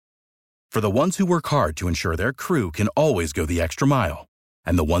For the ones who work hard to ensure their crew can always go the extra mile,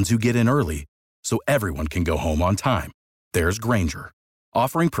 and the ones who get in early so everyone can go home on time, there's Grainger,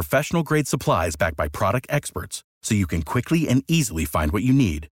 offering professional-grade supplies backed by product experts so you can quickly and easily find what you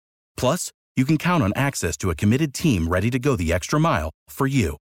need. Plus, you can count on access to a committed team ready to go the extra mile for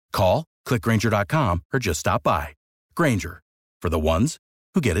you. Call, click Grainger.com, or just stop by. Grainger, for the ones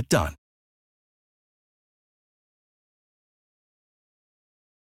who get it done.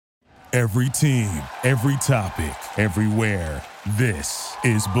 Every team, every topic, everywhere. This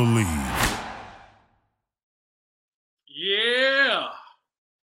is Believe. Yeah.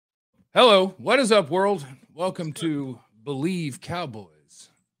 Hello, what is up, world? Welcome to Believe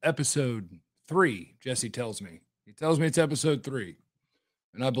Cowboys, episode 3. Jesse tells me. He tells me it's episode 3,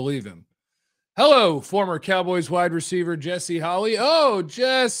 and I believe him. Hello, former Cowboys wide receiver Jesse Holley. Oh,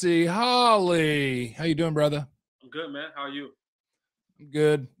 Jesse Holley. How you doing, brother? I'm good, man. How are you? I'm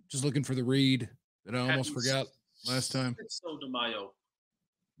good. Just looking for the read that I almost forgot last time. 6 de Mayo.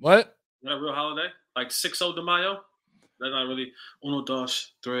 What? Is that a real holiday? Like 6 de Mayo? That's not really. 1, 2,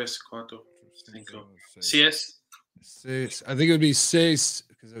 3, 4, 5. Seis? I think it would be seis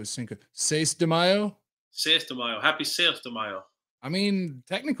because it was Cinco. 6 de Mayo? 6 de Mayo. Happy 6 de Mayo. I mean,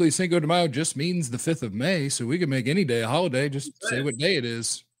 technically, Cinco de Mayo just means the 5th of May, so we can make any day a holiday. Just say what day it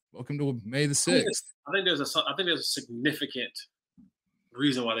is. Welcome to May the 6th. I think there's a significant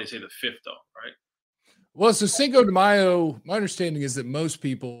reason why they say the 5th, though, right? Well, so Cinco de Mayo, my understanding is that most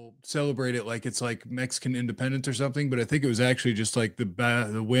people celebrate it like it's like Mexican independence or something, but I think it was actually just like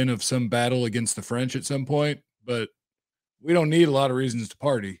the win of some battle against the French at some point. But we don't need a lot of reasons to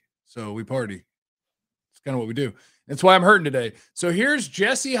party, so we party. It's kind of what we do. That's why I'm hurting today. So here's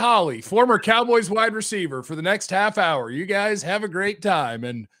Jesse Holley, former Cowboys wide receiver, for the next half hour. You guys have a great time.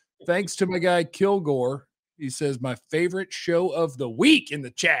 And thanks to my guy Kilgore. He says, my favorite show of the week in the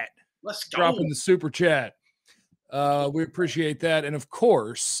chat. Let's go. Dropping the super chat. We appreciate that. And of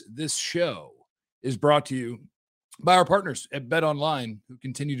course, this show is brought to you by our partners at BetOnline, who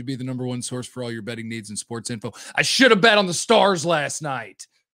continue to be the number one source for all your betting needs and sports info. I should have bet on the Stars last night,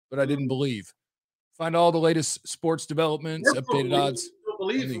 but I didn't believe. Find all the latest sports developments, updated odds. You don't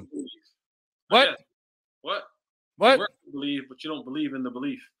believe in belief. What? What? What? You believe, but you don't believe in the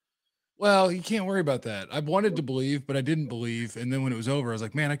belief. Well, you can't worry about that. I wanted to believe, but I didn't believe. And then when it was over, I was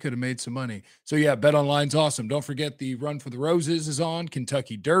like, man, I could have made some money. So yeah, BetOnline's awesome. Don't forget the Run for the Roses is on,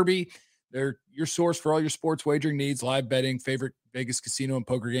 Kentucky Derby. They're your source for all your sports wagering needs, live betting, favorite Vegas casino and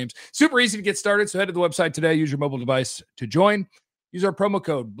poker games. Super easy to get started. So head to the website today. Use your mobile device to join. Use our promo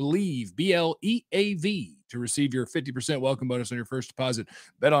code BELIEVE, BLEAV, to receive your 50% welcome bonus on your first deposit.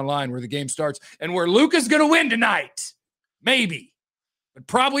 BetOnline, where the game starts and where Luka's going to win tonight. Maybe. But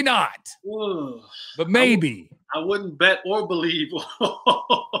probably not. Ugh. But maybe. I wouldn't bet or believe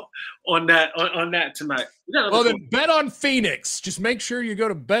on that tonight. Well, then bet on Phoenix. Just make sure you go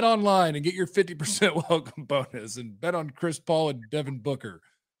to BetOnline and get your 50% welcome bonus, and bet on Chris Paul and Devin Booker.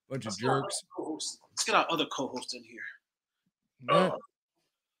 Bunch of jerks. Let's get our other co-host in here.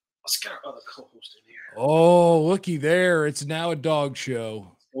 Let's get our other co-host in here. Oh, looky there. It's now a dog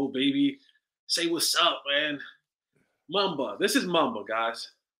show. Oh, baby. Say what's up, man. Mamba. This is Mamba, guys.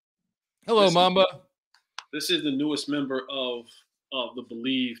 Hello, Mamba. This is the newest member of the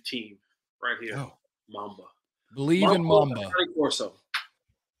Believe team right here. Oh. Mamba. Believe in Mamba. Corso.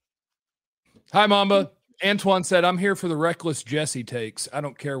 Hi, Mamba. Antoine said, I'm here for the reckless Jesse takes. I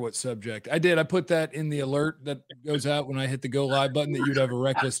don't care what subject. I did. I put that in the alert that goes out when I hit the go live button that you'd have a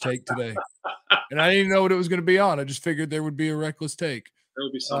reckless take today. And I didn't know what it was going to be on. I just figured there would be a reckless take. There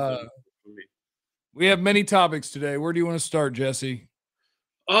would be something for me. We have many topics today. Where do you want to start, Jesse?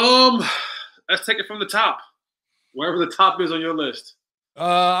 Let's take it from the top. Wherever the top is on your list.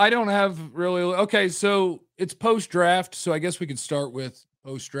 I don't have really. Okay, so it's post-draft, so I guess we could start with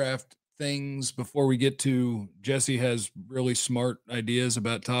post-draft things before we get to Jesse has really smart ideas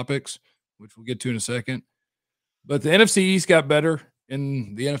about topics, which we'll get to in a second. But the NFC East got better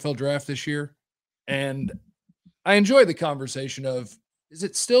in the NFL draft this year, and I enjoy the conversation of, is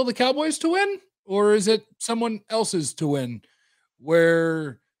it still the Cowboys to win, or is it someone else's to win?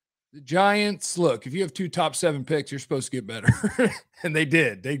 Where the Giants, look, if you have 2 top 7 picks, you're supposed to get better. And they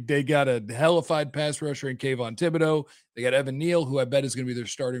did. They got a hellified pass rusher in Kayvon Thibodeau. They got Evan Neal, who I bet is going to be their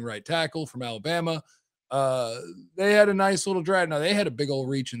starting right tackle from Alabama. They had a nice little draft. Now, they had a big old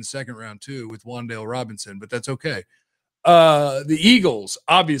reach in the second round, too, with Wan'Dale Robinson, but that's okay. The Eagles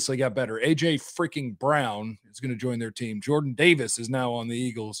obviously got better. A.J. freaking Brown is going to join their team. Jordan Davis is now on the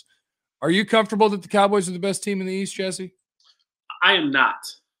Eagles. Are you comfortable that the Cowboys are the best team in the East, Jesse? I am not.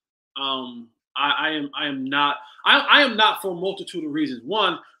 I am not. I am not for a multitude of reasons.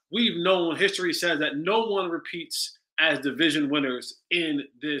 One, we've known, history says that no one repeats as division winners in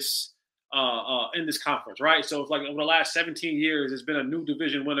this conference, right? So it's like over the last 17 years, there's been a new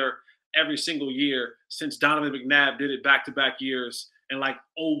division winner every single year since Donovan McNabb did it back-to-back years in like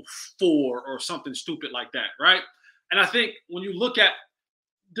 2004 or something stupid like that, right? And I think when you look at,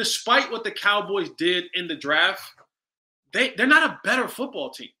 despite what the Cowboys did in the draft, they're not a better football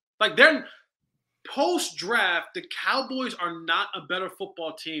team. Like, they're post-draft, the Cowboys are not a better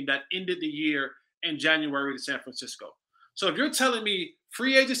football team that ended the year in January to San Francisco. So if you're telling me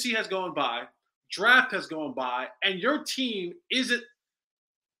free agency has gone by, draft has gone by, and your team isn't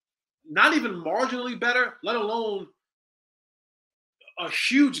not even marginally better, let alone a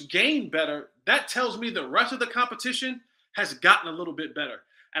huge gain better, that tells me the rest of the competition has gotten a little bit better.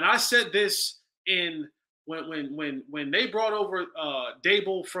 And I said this in when they brought over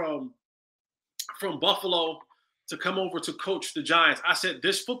Dable from Buffalo to come over to coach the Giants. I said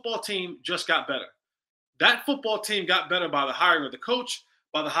this football team just got better. That football team got better by the hiring of the coach,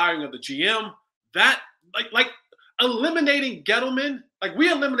 by the hiring of the GM. That like eliminating Gettleman, like we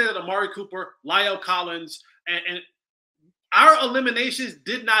eliminated Amari Cooper, Lyle Collins, and our eliminations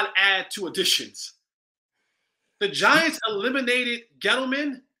did not add to additions. The Giants eliminated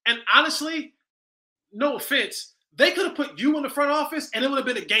Gettleman, and honestly, no offense, they could have put you in the front office and it would have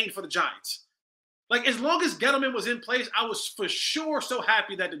been a gain for the Giants. Like, as long as Gettleman was in place, I was for sure so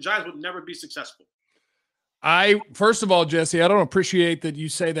happy that the Giants would never be successful. First of all, Jesse, I don't appreciate that you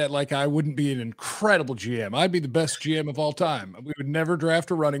say that like I wouldn't be an incredible GM. I'd be the best GM of all time. We would never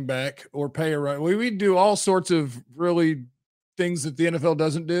draft a running back or pay a running. We'd do all sorts of really things that the NFL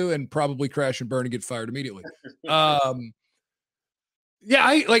doesn't do and probably crash and burn and get fired immediately. Yeah,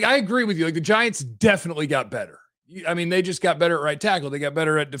 I agree with you. Like, the Giants definitely got better. I mean, they just got better at right tackle. They got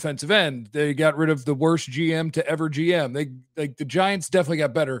better at defensive end. They got rid of the worst GM to ever GM. The Giants definitely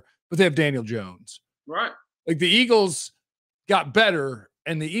got better, but they have Daniel Jones. Right. Like, the Eagles got better,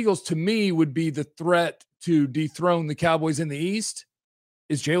 and the Eagles, to me, would be the threat to dethrone the Cowboys in the East.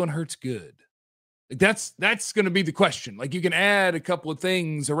 Is Jalen Hurts good? Like, that's going to be the question. Like, you can add a couple of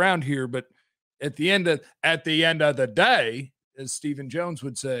things around here, but at the end of the day, as Stephen Jones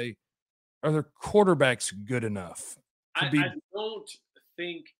would say, are their quarterbacks good enough? I don't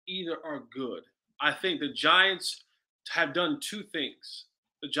think either are good. I think the Giants have done two things.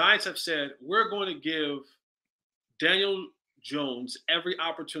 The Giants have said, we're going to give Daniel Jones every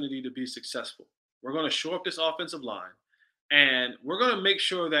opportunity to be successful. We're going to shore up this offensive line, and we're going to make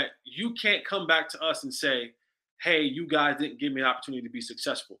sure that you can't come back to us and say, hey, you guys didn't give me an opportunity to be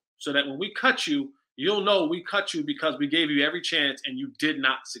successful. So that when we cut you, you'll know we cut you because we gave you every chance and you did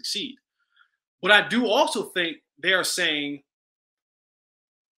not succeed. But I do also think they are saying,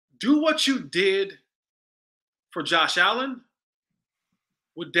 do what you did for Josh Allen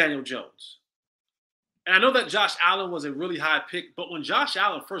with Daniel Jones. And I know that Josh Allen was a really high pick, but when Josh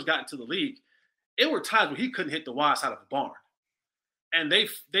Allen first got into the league, it were times where he couldn't hit the wide side of the barn. And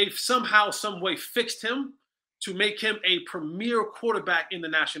they've somehow, some way fixed him to make him a premier quarterback in the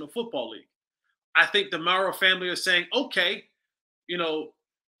National Football League. I think the Mara family are saying, okay,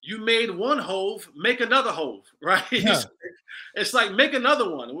 you made one hove, make another hove, right? Yeah. It's like, make another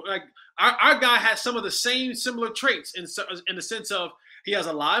one. Like, our guy has some of the same similar traits in the sense of he has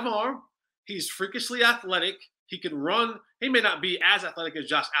a live arm, he's freakishly athletic, he can run. He may not be as athletic as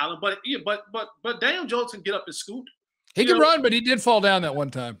Josh Allen, but Daniel Jones can get up and scoot. He can run, but he did fall down that one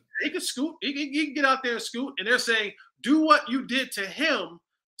time. He can scoot. He can get out there and scoot. And they're saying, do what you did to him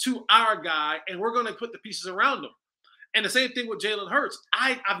to our guy, and we're going to put the pieces around him. And the same thing with Jalen Hurts.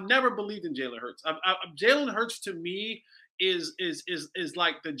 I've never believed in Jalen Hurts. Jalen Hurts to me is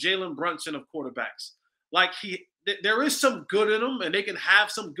like the Jalen Brunson of quarterbacks. Like, there is some good in him, and they can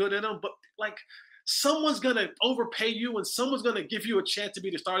have some good in them, but like, someone's going to overpay you and someone's going to give you a chance to be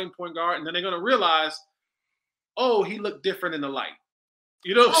the starting point guard, and then they're going to realize, oh, he looked different in the light.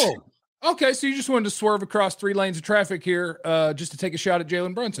 Okay, so you just wanted to swerve across 3 lanes of traffic here just to take a shot at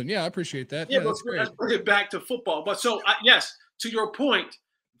Jalen Brunson. Yeah, I appreciate that. Yeah, but let's bring it back to football. But so, yes, to your point,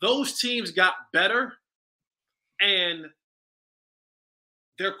 those teams got better, and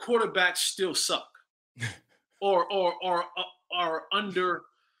their quarterbacks still suck, or are under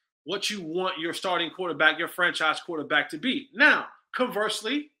what you want your starting quarterback, your franchise quarterback to be. Now,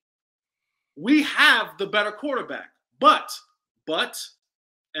 conversely, we have the better quarterback, but.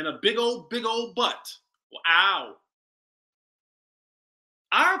 And a big old but. Wow.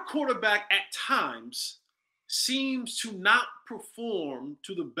 Our quarterback at times seems to not perform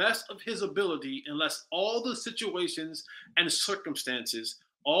to the best of his ability unless all the situations and circumstances,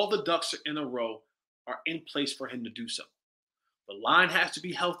 all the ducks are in a row, are in place for him to do so. The line has to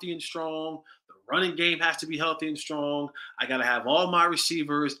be healthy and strong. The running game has to be healthy and strong. I got to have all my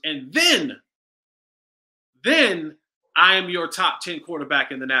receivers. And then I am your top 10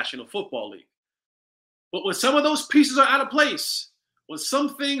 quarterback in the National Football League. But when some of those pieces are out of place, when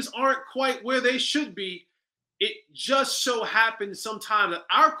some things aren't quite where they should be, it just so happens sometimes that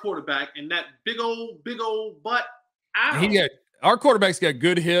our quarterback and that big old butt, our quarterback's got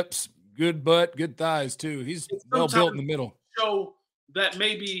good hips, good butt, good thighs too. He's well built in the middle. So that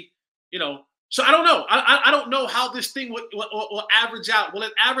maybe, so I don't know. I don't know how this thing will average out. Will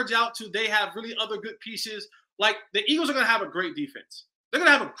it average out to they have really other good pieces? Like the Eagles are going to have a great defense. They're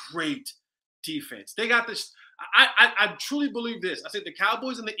going to have a great defense. They got this. I truly believe this. I think the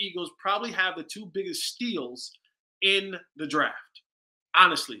Cowboys and the Eagles probably have the two biggest steals in the draft.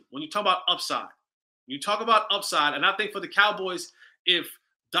 Honestly, when you talk about upside, and I think for the Cowboys, if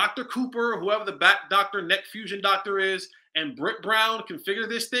Dr. Cooper, whoever the back doctor, neck fusion doctor is, and Britt Brown can figure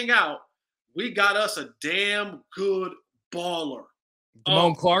this thing out, we got us a damn good baller.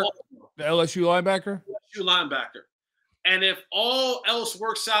 Damone Clark, the LSU linebacker. And if all else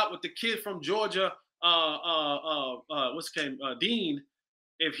works out with the kid from Georgia, what's his name, Dean,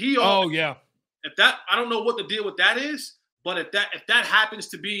 if that, I don't know what the deal with that is, but if that happens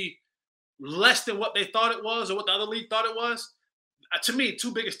to be less than what they thought it was or what the other league thought it was, to me,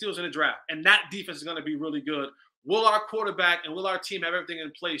 two biggest steals in the draft, and that defense is going to be really good. Will our quarterback and will our team have everything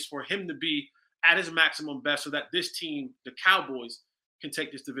in place for him to be at his maximum best so that this team, the Cowboys, can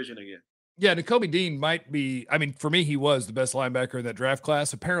take this division again? Yeah, Nakobe Dean might be, for me, he was the best linebacker in that draft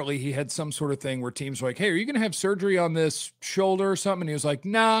class. Apparently, he had some sort of thing where teams were like, hey, are you going to have surgery on this shoulder or something? And he was like,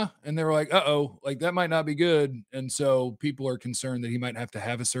 nah. And they were like, uh-oh, like that might not be good. And so people are concerned that he might have to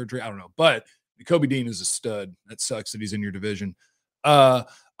have a surgery. I don't know. But Nakobe Dean is a stud. That sucks that he's in your division. I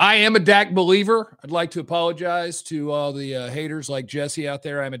am a Dak believer. I'd like to apologize to all the haters like Jesse out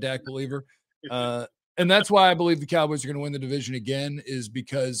there. I'm a Dak believer. And that's why I believe the Cowboys are going to win the division again, is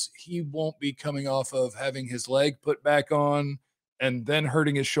because he won't be coming off of having his leg put back on and then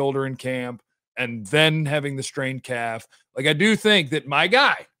hurting his shoulder in camp and then having the strained calf. Like, I do think that my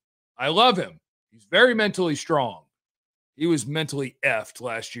guy, I love him. He's very mentally strong. He was mentally effed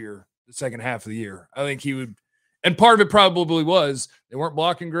last year, the second half of the year. I think he would, and part of it probably was they weren't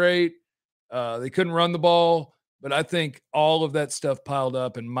blocking great. They couldn't run the ball. But I think all of that stuff piled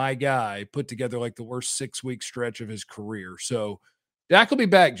up, and my guy put together like the worst 6-week stretch of his career. So Dak will be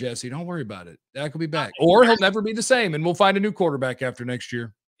back, Jesse. Don't worry about it. Dak will be back. Or he'll never be the same, and we'll find a new quarterback after next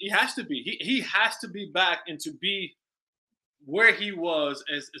year. He has to be. He has to be back and to be where he was,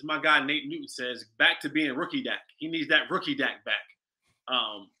 as my guy Nate Newton says, back to being rookie Dak. He needs that rookie Dak back.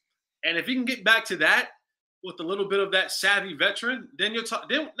 And if he can get back to that with a little bit of that savvy veteran, then you're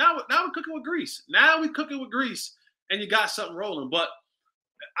talking. Now we're cooking with grease. And you got something rolling. But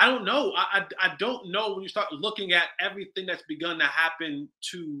I don't know. I don't know when you start looking at everything that's begun to happen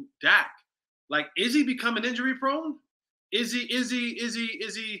to Dak. Like, is he becoming injury prone? Is he?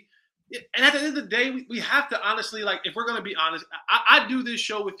 And at the end of the day, we have to honestly, like, if we're going to be honest, I do this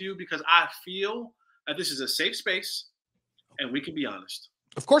show with you because I feel that this is a safe space and we can be honest.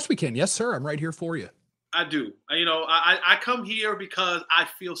 Of course we can. Yes, sir. I'm right here for you. I do. I come here because I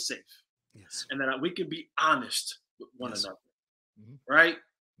feel safe. Yes. And that we can be honest with one another. Mm-hmm. Right?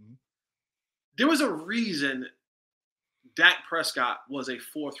 Mm-hmm. There was a reason Dak Prescott was a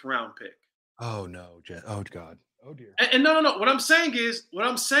 4th-round pick. Oh, no. Oh, God. Oh, dear. And no. What I'm saying is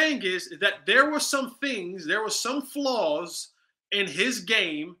that there were some flaws in his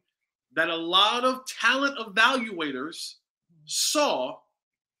game that a lot of talent evaluators saw.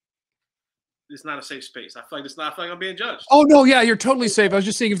 It's not a safe space. I feel like I'm being judged. Oh, no, yeah, you're totally safe. I was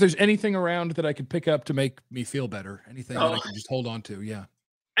just seeing if there's anything around that I could pick up to make me feel better. Anything that I could just hold on to, yeah.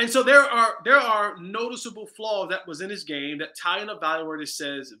 And so there are noticeable flaws that was in his game that tie an evaluator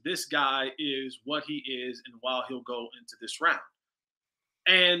says this guy is what he is and while he'll go into this round.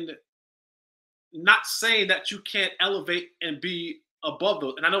 And not saying that you can't elevate and be above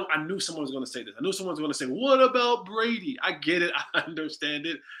those. And I knew someone was going to say this. I knew someone was going to say, what about Brady? I get it. I understand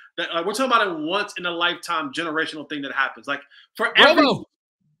it. That we're talking about a once in a lifetime generational thing that happens. Like for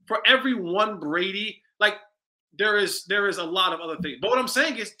every one Brady, like there is a lot of other things. But what I'm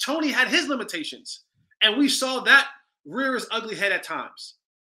saying is Tony had his limitations, and we saw that rear his ugly head at times.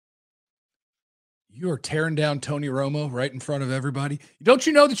 You are tearing down Tony Romo right in front of everybody. Don't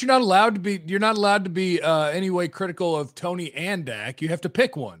you know that you're not allowed to be any way critical of Tony and Dak? You have to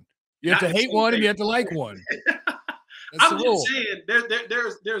pick one. You have to hate one and you have to like one. I'm just saying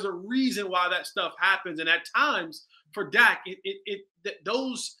there's a reason why that stuff happens, and at times for Dak,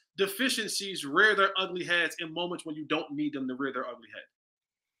 those deficiencies rear their ugly heads in moments when you don't need them to rear their ugly head.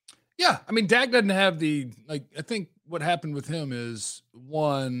 Yeah, I mean, Dak doesn't have I think what happened with him is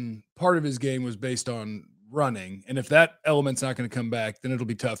one part of his game was based on running. And if that element's not going to come back, then it'll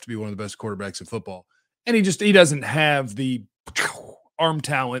be tough to be one of the best quarterbacks in football. And he doesn't have the arm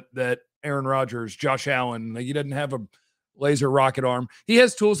talent that Aaron Rodgers, Josh Allen, he doesn't have a laser rocket arm. He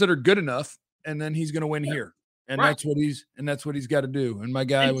has tools that are good enough, and then he's going to win here. And that's what he's got to do. And my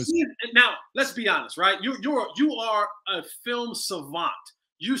guy now, let's be honest, right? You are a film savant.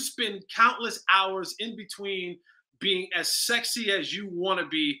 You spend countless hours in between being as sexy as you want to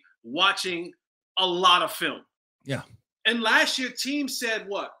be watching a lot of film. Yeah. And last year, team said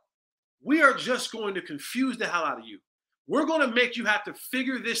what? We are just going to confuse the hell out of you. We're going to make you have to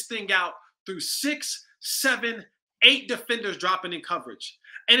figure this thing out through 6, 7, 8 defenders dropping in coverage.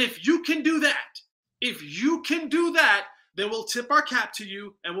 And if you can do that, then we'll tip our cap to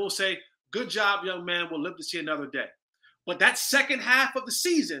you and we'll say, good job, young man. We'll live to see another day. But that second half of the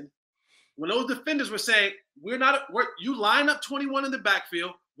season, when those defenders were saying, you line up 21 in the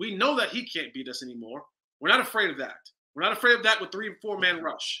backfield, we know that he can't beat us anymore. We're not afraid of that. We're not afraid of that with 3 and 4 man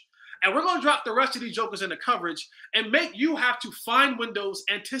rush. And we're going to drop the rest of these jokers into coverage and make you have to find windows,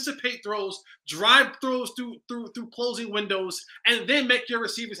 anticipate throws, drive throws through closing windows, and then make your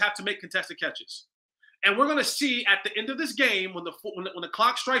receivers have to make contested catches. And we're going to see at the end of this game, when the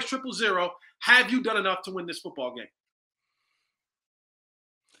clock strikes 0-0, have you done enough to win this football game?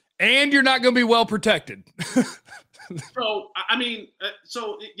 And you're not going to be well protected. So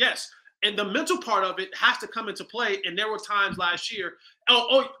yes. And the mental part of it has to come into play. And there were times last year.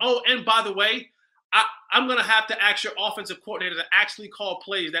 And by the way, I'm going to have to ask your offensive coordinator to actually call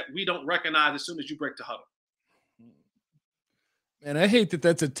plays that we don't recognize as soon as you break the huddle. Man, I hate that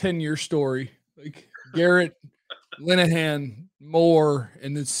that's a 10-year story. Like Garrett, Linehan, Moore,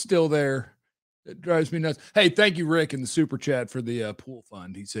 and it's still there. It drives me nuts. Hey, thank you, Rick, in the super chat for the pool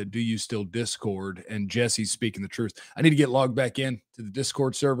fund. He said, do you still Discord? And Jesse's speaking the truth. I need to get logged back in to the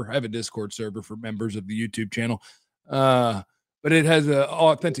Discord server. I have a Discord server for members of the YouTube channel. But it has an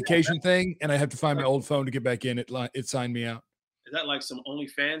authentication thing, and I have to find my old phone to get back in. It signed me out. Is that like some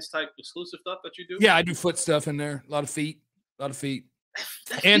OnlyFans type exclusive stuff that you do? Yeah, I do foot stuff in there. A lot of feet.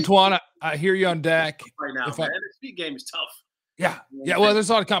 Antoine, I hear you on Dak. Right now, man. The feet game is tough. Yeah. Yeah, well, there's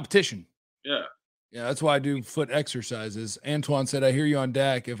a lot of competition. Yeah. Yeah, that's why I do foot exercises. Antoine said, I hear you on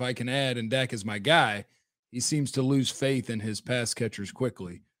Dak. If I can add, and Dak is my guy, he seems to lose faith in his pass catchers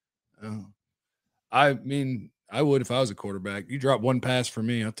quickly. I mean, I would if I was a quarterback. You drop one pass for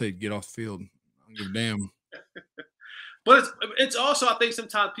me, I'll take get off the field. I don't give a damn. But it's also, I think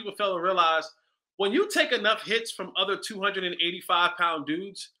sometimes people fail to realize when you take enough hits from other 285-pound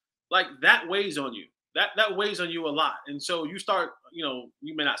dudes, like that weighs on you. That weighs on you a lot. And so you start, you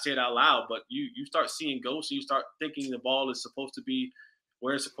may not say it out loud, but you start seeing ghosts and you start thinking the ball is supposed to be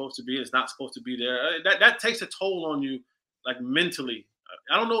where it's supposed to be. It's not supposed to be there. That takes a toll on you, like mentally.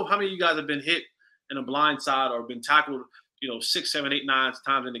 I don't know how many of you guys have been hit in a blind side or been tackled, 6, 7, 8, 9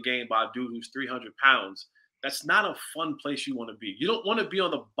 times in the game by a dude who's 300 pounds. That's not a fun place you want to be. You don't want to be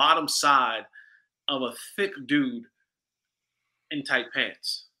on the bottom side of a thick dude in tight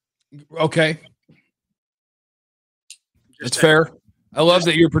pants. Okay. It's fair. I love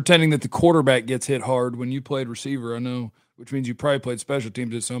that you're pretending that the quarterback gets hit hard when you played receiver. I know, which means you probably played special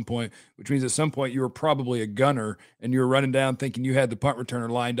teams at some point, which means at some point you were probably a gunner and you were running down thinking you had the punt returner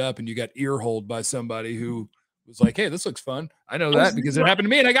lined up and you got ear-holed by somebody who was like, hey, this looks fun. I know that because it happened to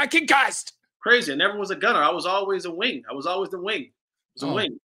me and I got concussed. Crazy. I never was a gunner. I was always a wing. I was always the wing. I was a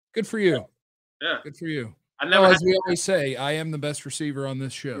wing. Good for you. Yeah. Good for you. As we always say, I am the best receiver on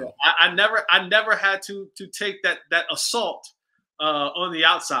this show. Yeah. I never had to take that assault on the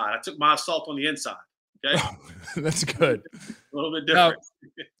outside. I took my assault on the inside. Okay. That's good. A little bit different.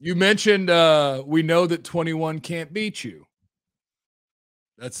 Now, you mentioned we know that 21 can't beat you.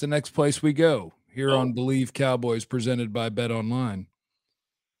 That's the next place we go here on Believe Cowboys, presented by Bet Online.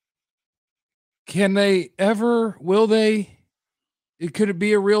 Will they? Could it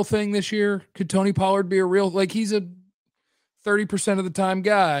be a real thing this year? Could Tony Pollard be a real, he's a 30% of the time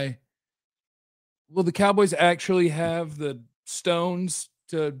guy. Will the Cowboys actually have the stones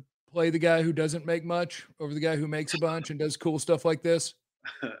to play the guy who doesn't make much over the guy who makes a bunch and does cool stuff like this?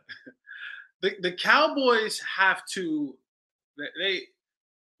 The Cowboys have to,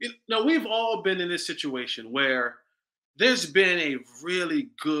 we've all been in this situation where there's been a really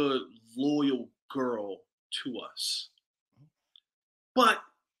good, loyal girl to us. But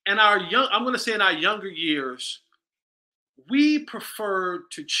in I'm going to say in our younger years, we preferred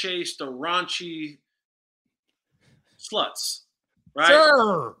to chase the raunchy sluts, right?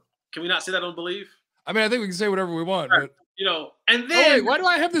 Sure. Can we not say that on Believe? I mean, I think we can say whatever we want, but and then why do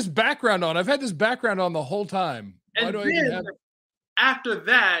I have this background on? I've had this background on the whole time. Why do I even have? After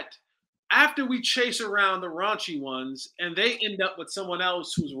that, after we chase around the raunchy ones and they end up with someone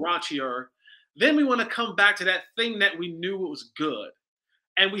else who's raunchier, then we want to come back to that thing that we knew was good.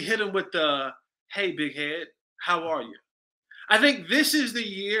 And we hit them with the, hey, big head, how are you? I think this is the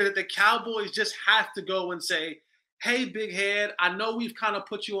year that the Cowboys just have to go and say, hey, big head, I know we've kind of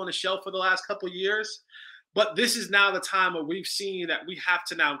put you on the shelf for the last couple of years, but this is now the time where we've seen that we have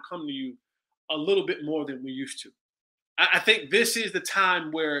to now come to you a little bit more than we used to. I think this is the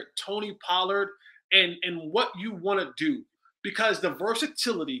time where Tony Pollard and what you want to do, because the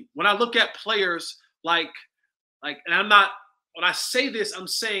versatility, when I look at players like, and I'm not, when I say this, I'm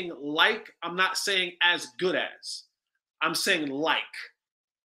saying like, I'm not saying as good as. I'm saying like.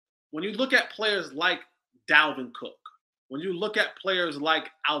 When you look at players like Dalvin Cook, when you look at players like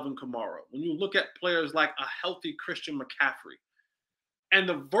Alvin Kamara, when you look at players like a healthy Christian McCaffrey, and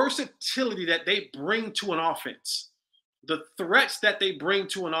the versatility that they bring to an offense, the threats that they bring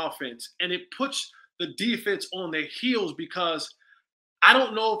to an offense, and it puts the defense on their heels, because I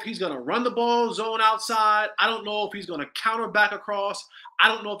don't know if he's going to run the ball zone outside. I don't know if he's going to counter back across. I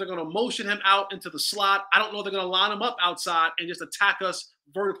don't know if they're going to motion him out into the slot. I don't know if they're going to line him up outside and just attack us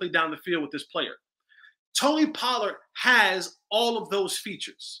vertically down the field with this player. Tony Pollard has all of those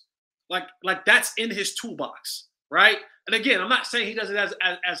features. Like that's in his toolbox, right? And again, I'm not saying he does it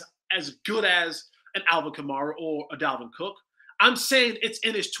as good as an Alvin Kamara or a Dalvin Cook. I'm saying it's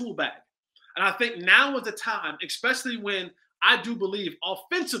in his tool bag. And I think now is the time, especially when I do believe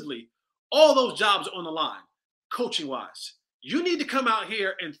offensively, all those jobs are on the line, coaching-wise. You need to come out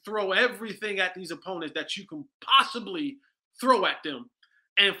here and throw everything at these opponents that you can possibly throw at them.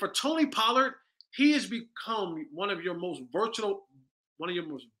 And for Tony Pollard, he has become one of your most versatile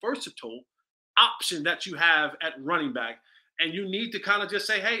option that you have at running back. And you need to kind of just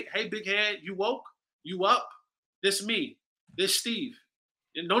say, hey, big head, you woke? You up? This me. This Steve.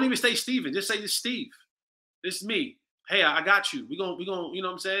 And don't even say Steven. Just say this Steve. This me. Hey, I got you. We gonna, you know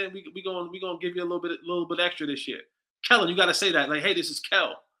what I'm saying? We gonna give you a little bit extra this year. Kellen, you got to say that. Like, hey, this is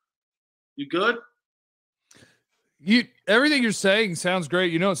Kel. You good? Everything you're saying sounds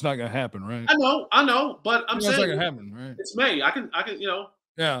great. You know it's not gonna happen, right? I know, but I'm saying it's not gonna happen, right? It's May. I can,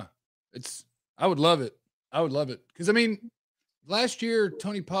 Yeah, I would love it. Because I mean, last year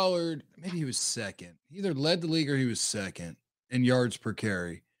Tony Pollard, maybe he was second. He either led the league or he was second in yards per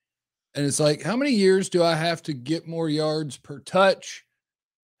carry. And it's like, how many years do I have to get more yards per touch,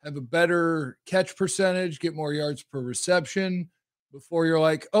 have a better catch percentage, get more yards per reception before you're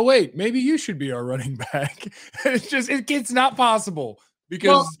like, oh, wait, maybe you should be our running back? It's not possible,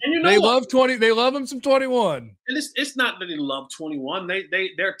 because they love him some 21. And it's not that they love 21.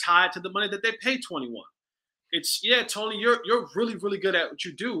 They're tied to the money that they pay 21. It's, yeah, Tony, you're really, really good at what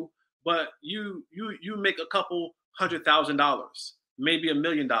you do, but you make a couple $100,000, maybe $1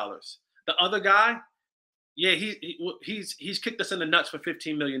 million. The other guy, yeah, he's kicked us in the nuts for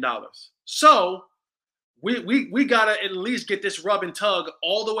 $15 million. So we gotta at least get this rub and tug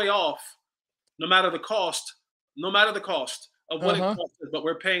all the way off, no matter the cost of what it costs. But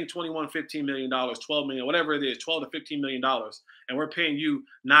we're paying $15 million, $12 million, whatever it is, $12 to $15 million, and we're paying you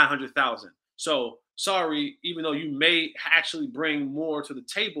 $900,000. So sorry, even though you may actually bring more to the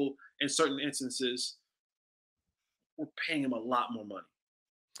table in certain instances, we're paying him a lot more money.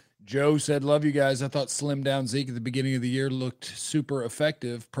 Joe said, love you guys. I thought slim down Zeke at the beginning of the year looked super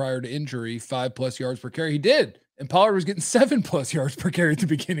effective prior to injury, 5+ yards per carry. He did. And Pollard was getting 7+ yards per carry at the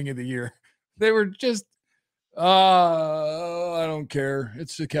beginning of the year. They were just, I don't care.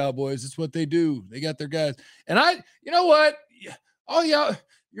 It's the Cowboys. It's what they do. They got their guys. And you know what? Oh, yeah.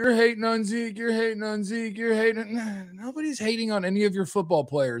 You're hating on Zeke. Nobody's hating on any of your football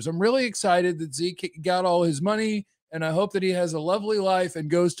players. I'm really excited that Zeke got all his money, and I hope that he has a lovely life and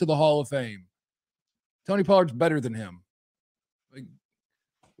goes to the Hall of Fame. Tony Pollard's better than him. Like,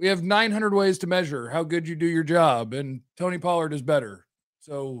 we have 900 ways to measure how good you do your job, and Tony Pollard is better.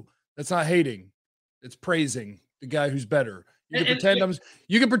 So that's not hating. It's praising the guy who's better. You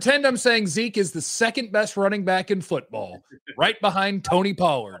can pretend I'm saying Zeke is the second best running back in football, right behind Tony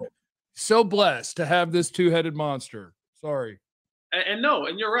Pollard. So blessed to have this two-headed monster. Sorry. And no,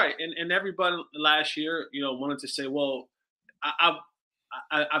 and you're right. And everybody last year, wanted to say, well,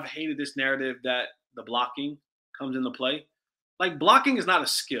 I've hated this narrative that the blocking comes into play. Like, blocking is not a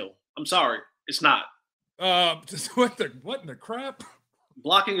skill. I'm sorry, it's not. What in the crap?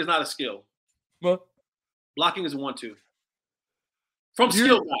 Blocking is not a skill. What? Blocking is a 1-2. From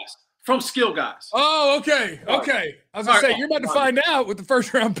skill guys. from skill guys. Oh, okay. Okay. I was going to say, you're about to find out with the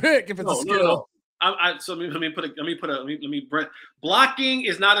first round pick if it's a skill. So let me blocking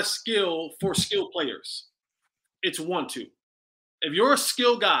is not a skill for skill players. It's 1-2. If you're a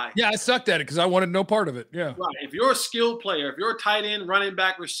skill guy. Yeah, I sucked at it because I wanted no part of it. Yeah. Right. If you're a skill player, if you're a tight end, running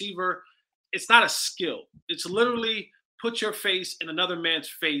back, receiver, it's not a skill. It's literally put your face in another man's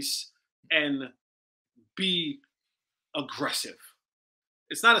face and be aggressive.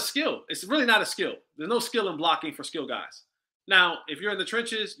 It's not a skill. It's really not a skill. There's no skill in blocking for skill guys. Now, if you're in the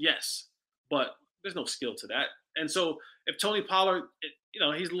trenches, yes, but there's no skill to that. And so if Tony Pollard,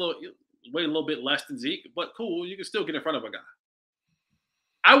 he's a little bit less than Zeke, but cool, you can still get in front of a guy.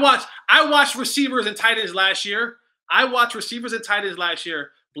 I watched receivers and tight ends last year.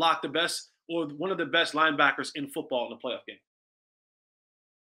 Block the best or one of the best linebackers in football in the playoff game.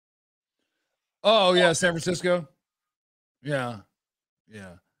 Oh, yeah, San Francisco. Yeah.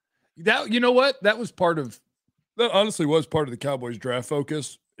 Yeah. That, you know what? That honestly was part of the Cowboys draft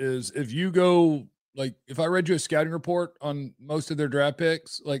focus is if you go, like, if I read you a scouting report on most of their draft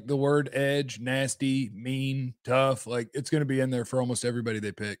picks, like the word edge, nasty, mean, tough, like it's going to be in there for almost everybody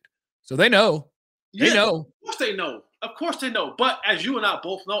they picked. So they know. They know. Of course they know. Of course they know. But as you and I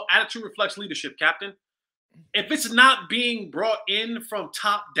both know, attitude reflects leadership, Captain. If it's not being brought in from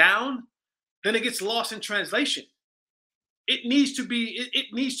top down, then it gets lost in translation. It needs to be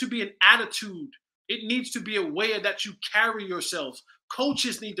an attitude. It needs to be a way that you carry yourselves.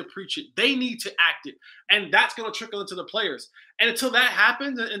 Coaches need to preach it. They need to act it. And that's going to trickle into the players. And until that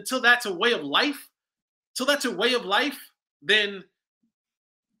happens, until that's a way of life, then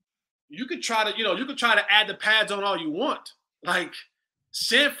you could try to add the pads on all you want. Like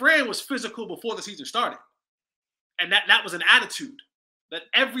San Fran was physical before the season started. And that was an attitude that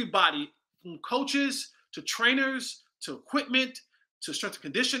everybody, from coaches to trainers to equipment to strength and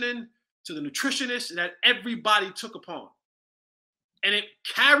conditioning to the nutritionists, that everybody took upon. And it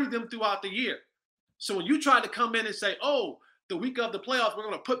carried them throughout the year. So when you try to come in and say, oh, the week of the playoffs, we're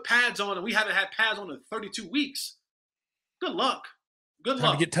going to put pads on, and we haven't had pads on in 32 weeks. Good luck. Time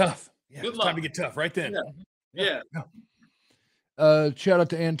to get tough. Yeah, good luck. Time to get tough right then. Yeah. Shout out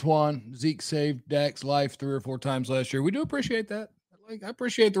to Antoine. Zeke saved Dak's life 3 or 4 times last year. We do appreciate that. I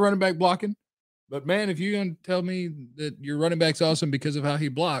appreciate the running back blocking. But, man, if you're going to tell me that your running back's awesome because of how he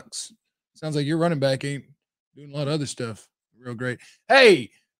blocks, sounds like your running back ain't doing a lot of other stuff real great.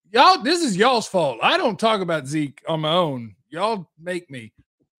 Hey, y'all, this is y'all's fault. I don't talk about Zeke on my own. Y'all make me.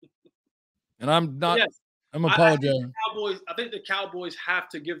 And I'm not – I'm apologizing. I think the Cowboys have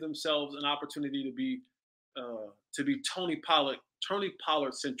to give themselves an opportunity to be Tony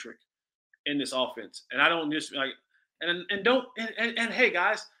Pollard centric in this offense. And I don't just like and hey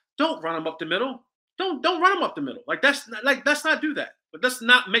guys, don't run them up the middle. Don't run them up the middle. Let's not do that. But let's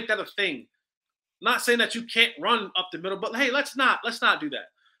not make that a thing. I'm not saying that you can't run up the middle, but hey, let's not do that.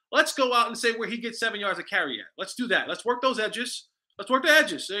 Let's go out and say where he gets 7 yards of carry at. Let's do that. Let's work those edges. Let's work the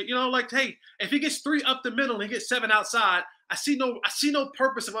edges. Hey, if he gets 3 up the middle and he gets 7 outside, I see no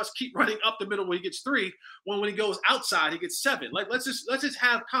purpose of us keep running up the middle when he gets 3. When he goes outside, he gets 7. Let's just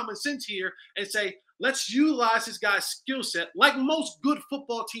have common sense here and say, let's utilize this guy's skill set like most good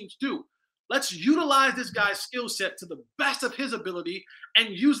football teams do. Let's utilize this guy's skill set to the best of his ability and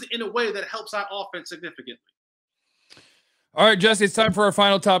use it in a way that helps our offense significantly. All right, Jesse, it's time for our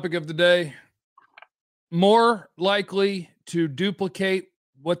final topic of the day. More likely to duplicate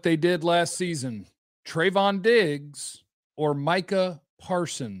what they did last season, Trayvon Diggs or Micah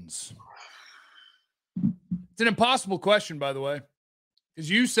Parsons? It's an impossible question, by the way, because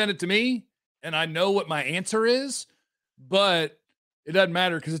you sent it to me, and I know what my answer is, but it doesn't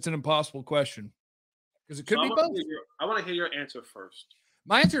matter because it's an impossible question. Because it could be both. I want to hear your answer first.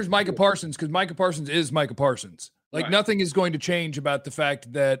 My answer is Micah Parsons because Micah Parsons is Micah Parsons. Like, Right. Nothing is going to change about the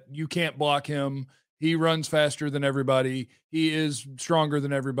fact that you can't block him. He runs faster than everybody. He is stronger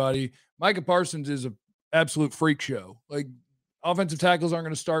than everybody. Micah Parsons is an absolute freak show. Like, offensive tackles aren't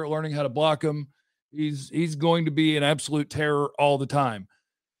going to start learning how to block him. He's going to be an absolute terror all the time.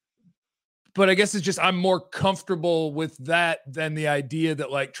 But I guess it's just I'm more comfortable with that than the idea that,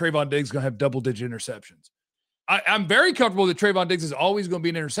 like, Trayvon Diggs is going to have double-digit interceptions. I'm very comfortable that Trayvon Diggs is always going to be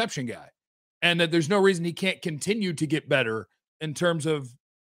an interception guy and that there's no reason he can't continue to get better in terms of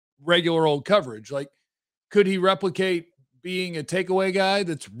regular old coverage. Like, could he replicate being a takeaway guy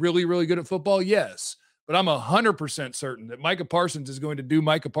that's really, really good at football? Yes. But I'm 100% certain that Micah Parsons is going to do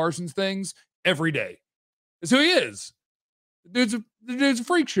Micah Parsons things every day. That's who he is. The dude's a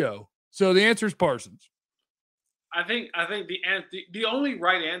freak show. So the answer is Parsons. I think the only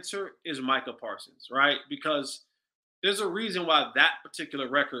right answer is Micah Parsons, right? Because there's a reason why that particular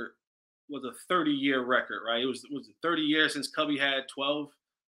record was a 30-year record, right? It was 30 years since Cubby had 12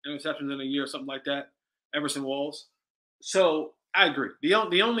 interceptions in a year, something like that. Everson Walls. So I agree. The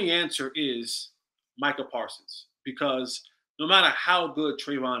only answer is Micah Parsons, because no matter how good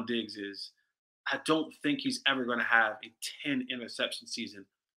Trayvon Diggs is, I don't think he's ever going to have a 10 interception season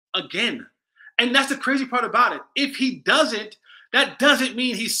again. And that's the crazy part about it. If he doesn't, that doesn't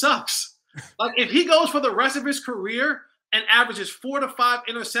mean he sucks. Like, if he goes for the rest of his career and averages 4 to 5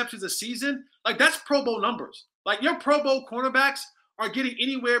 interceptions a season, like, that's Pro Bowl numbers. Like, your Pro Bowl cornerbacks are getting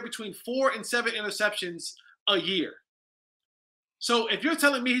anywhere between 4 and 7 interceptions a year. So if you're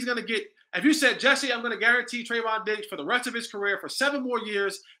telling me he's going to get, if you said, Jesse, I'm going to guarantee Trayvon Diggs for the rest of his career for 7 more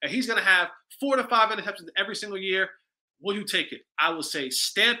years, and he's going to have 4 to 5 interceptions every single year, will you take it? I will say,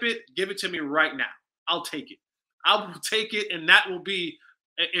 stamp it, give it to me right now. I'll take it. I will take it, and that will be,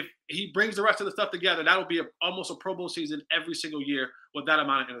 if he brings the rest of the stuff together, that will be almost a Pro Bowl season every single year with that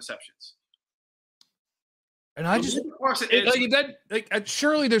amount of interceptions. And I just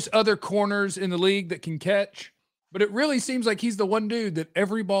surely there's other corners in the league that can catch, but it really seems like he's the one dude that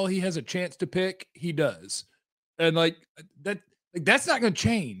every ball he has a chance to pick, he does. And that's not going to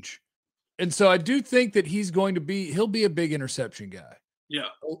change. And so I do think that he'll be a big interception guy. Yeah.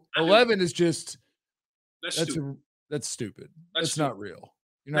 11 is just, that's stupid. That's stupid. Not real.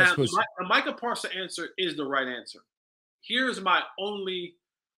 You're not supposed to. The Micah Parsons answer is the right answer. Here's my only,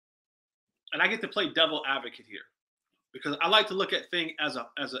 and I get to play devil advocate here, because I like to look at things as a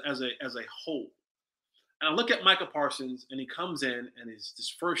whole. And I look at Micah Parsons, and he comes in, and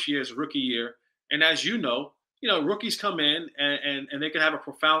his first year is rookie year. And as you know, rookies come in and they can have a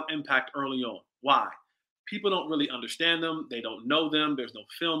profound impact early on. Why? People don't really understand them. They don't know them. There's no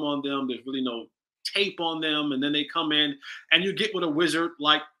film on them. There's really no tape on them. And then they come in, and you get with a wizard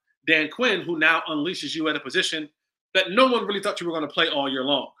like Dan Quinn, who now unleashes you at a position that no one really thought you were going to play all year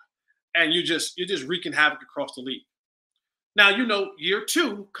long. And you're just wreaking havoc across the league. Now, year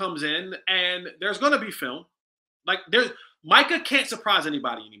 2 comes in, and there's going to be film. Like, Micah can't surprise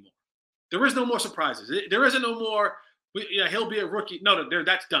anybody anymore. There is no more surprises. There isn't no more, he'll be a rookie. No,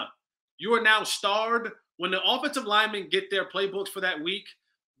 that's done. You are now starred. When the offensive linemen get their playbooks for that week,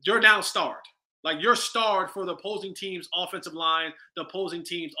 you're now starred. Like, you're starred for the opposing team's offensive line, the opposing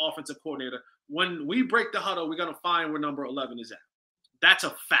team's offensive coordinator. When we break the huddle, we're going to find where number 11 is at. That's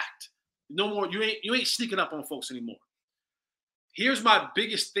a fact. No more. You ain't sneaking up on folks anymore. Here's my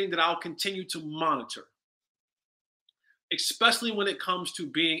biggest thing that I'll continue to monitor, especially when it comes to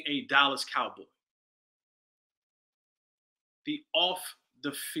being a Dallas Cowboy. The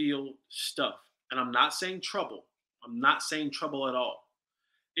off-the-field stuff. And I'm not saying trouble. I'm not saying trouble at all.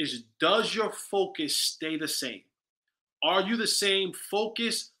 Does your focus stay the same? Are you the same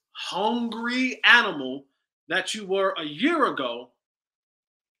focused, hungry animal that you were a year ago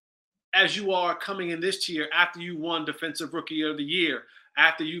as you are coming in this year after you won Defensive Rookie of the Year,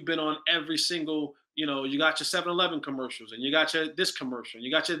 after you've been on every single, you got your 7-Eleven commercials, and you got your this commercial, and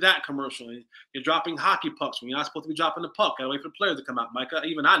you got your that commercial, and you're dropping hockey pucks when you're not supposed to be dropping the puck. Gotta wait for the players to come out, Micah.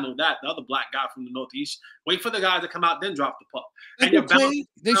 Even I know that. The other black guy from the Northeast. Wait for the guys to come out, then drop the puck. And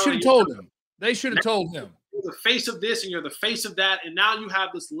they should have told him. They should have told him. You're the face of this, and you're the face of that, and now you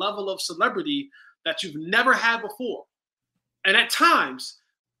have this level of celebrity that you've never had before. And at times,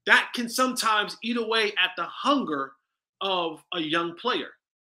 that can sometimes eat away at the hunger of a young player,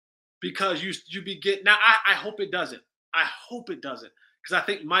 because you begin. Now, I hope it doesn't. I hope it doesn't, because I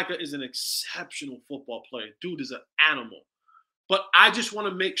think Micah is an exceptional football player. Dude is an animal. But I just want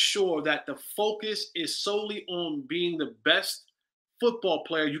to make sure that the focus is solely on being the best football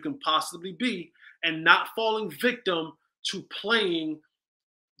player you can possibly be, and not falling victim to playing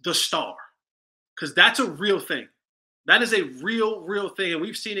the star, because that's a real thing. That is a real thing. And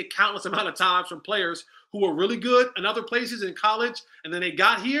we've seen it countless amount of times from players who were really good in other places in college, and then they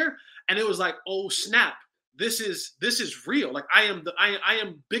got here, and it was like, oh snap, this is real. Like, I'm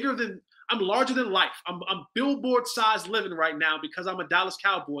larger than life. I'm billboard size living right now because I'm a Dallas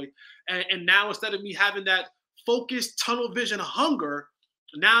Cowboy. And now, instead of me having that focused tunnel vision hunger,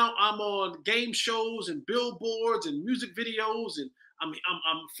 now I'm on game shows and billboards and music videos, and I'm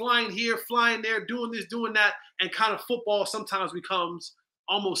flying here, flying there, doing this, doing that, and kind of football sometimes becomes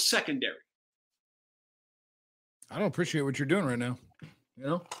almost secondary. I don't appreciate what you're doing right now.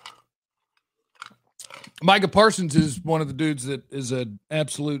 Micah Parsons is one of the dudes that is an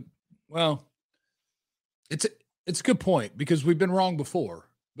absolute, it's a good point, because we've been wrong before,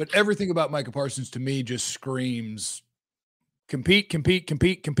 but everything about Micah Parsons to me just screams compete.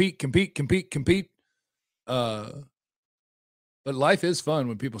 But life is fun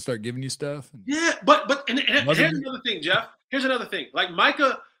when people start giving you stuff. Yeah, but here's another thing, Jeff. Here's another thing. Like,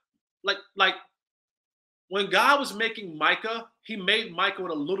 Micah, like when God was making Micah, he made Micah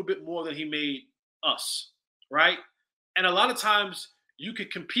with a little bit more than he made us, right? And a lot of times you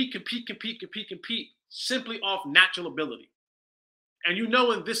could compete simply off natural ability. And you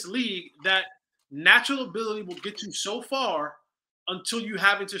know in this league that natural ability will get you so far until you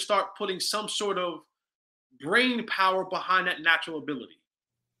having to start putting some sort of brain power behind that natural ability.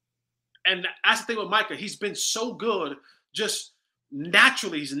 And that's the thing with Micah. He's been so good just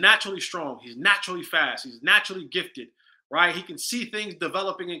naturally. He's naturally strong. He's naturally fast. He's naturally gifted, right? He can see things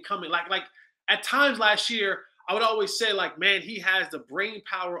developing and coming. Like at times last year, I would always say, like, man, he has the brain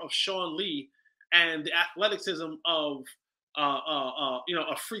power of Sean Lee and the athleticism of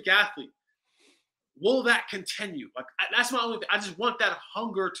a freak athlete. Will that continue? Like, that's my only thing. I just want that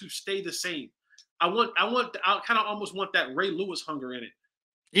hunger to stay the same. I kind of almost want that Ray Lewis hunger in it.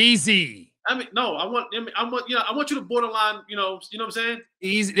 Easy. I mean, no, I want you to borderline, you know what I'm saying?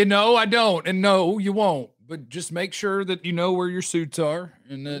 Easy. No, I don't. And no, you won't. But just make sure that you know where your suits are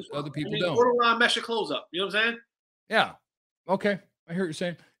and that other people don't. Borderline mess your clothes up. You know what I'm saying? Yeah. Okay. I hear what you're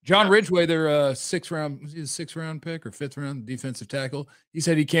saying. John Ridgeway, their sixth round pick or fifth round defensive tackle. He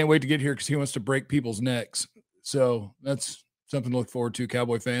said he can't wait to get here because he wants to break people's necks. So that's something to look forward to,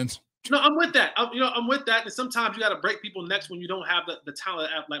 Cowboy fans. No, I'm with that. I'm with that. And sometimes you got to break people necks when you don't have the talent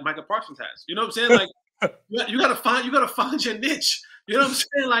like Micah Parsons has. You know what I'm saying? Like you got to find your niche. You know what I'm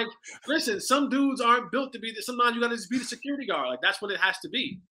saying? Like, listen, some dudes aren't built to be this. Sometimes you got to just be the security guard. Like, that's what it has to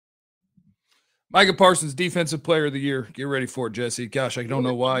be. Micah Parsons, Defensive Player of the Year. Get ready for it, Jesse. Gosh, I don't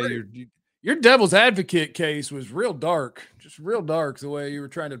know why your devil's advocate case was real dark, just real dark. The way you were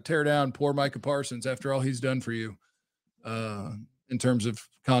trying to tear down poor Micah Parsons after all he's done for you, in terms of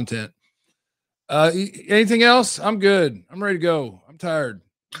content. Anything else? I'm good. I'm ready to go. I'm tired.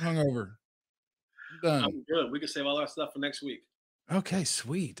 I'm hungover. I'm done. I'm good. We can save all our stuff for next week. Okay,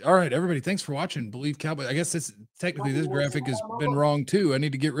 sweet. All right, everybody. Thanks for watching Believe Cowboy. I guess this graphic has been wrong too. I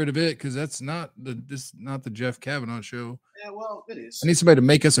need to get rid of it because that's not the Jeff Kavanaugh show. Yeah, well, it is. I need somebody to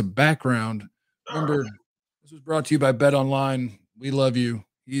make us a background. Remember, this was brought to you by Bet Online. We love you.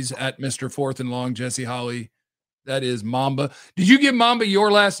 He's at Mr. Fourth and Long, Jesse Holly. That is Mamba. Did you give Mamba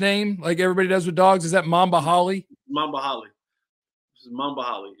your last name like everybody does with dogs? Is that Mamba Holly? Mamba Holly. This is Mamba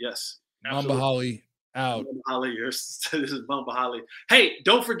Holly. Yes. Absolutely. Mamba Holly out. Mamba Holly. This is Mamba Holly. Hey,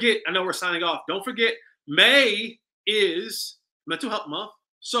 don't forget. I know we're signing off. Don't forget, May is Mental Health Month.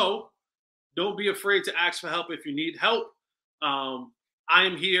 So don't be afraid to ask for help if you need help. I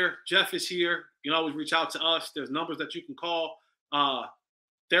am here. Jeff is here. You can always reach out to us. There's numbers that you can call.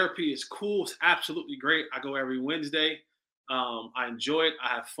 Therapy is cool. It's absolutely great. I go every Wednesday. I enjoy it.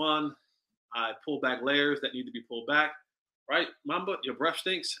 I have fun. I pull back layers that need to be pulled back. Right, Mamba? Your breath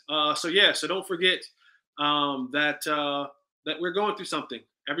stinks. So don't forget that we're going through something.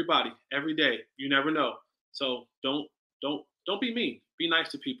 Everybody, every day. You never know. So don't be mean. Be nice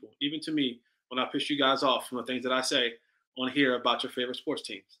to people, even to me, when I piss you guys off from the things that I say on here about your favorite sports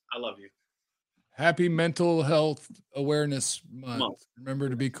teams. I love you. Happy Mental Health Awareness Month. Remember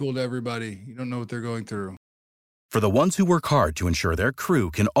to be cool to everybody. You don't know what they're going through. For the ones who work hard to ensure their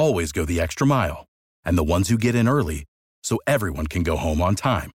crew can always go the extra mile, and the ones who get in early so everyone can go home on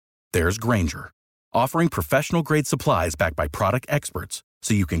time, there's Grainger, offering professional-grade supplies backed by product experts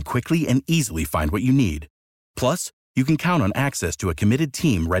so you can quickly and easily find what you need. Plus, you can count on access to a committed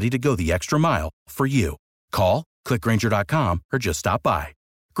team ready to go the extra mile for you. Call, click Grainger.com, or just stop by.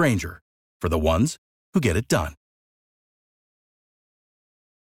 Grainger, for the ones who get it done.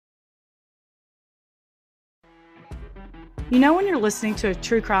 You know when you're listening to a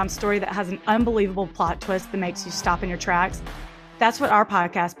true crime story that has an unbelievable plot twist that makes you stop in your tracks? That's what our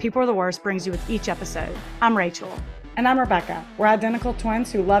podcast, People Are the Worst, brings you with each episode. I'm Rachel. And I'm Rebecca. We're identical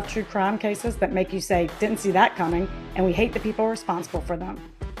twins who love true crime cases that make you say, didn't see that coming, and we hate the people responsible for them.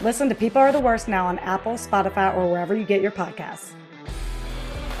 Listen to People Are the Worst now on Apple, Spotify, or wherever you get your podcasts.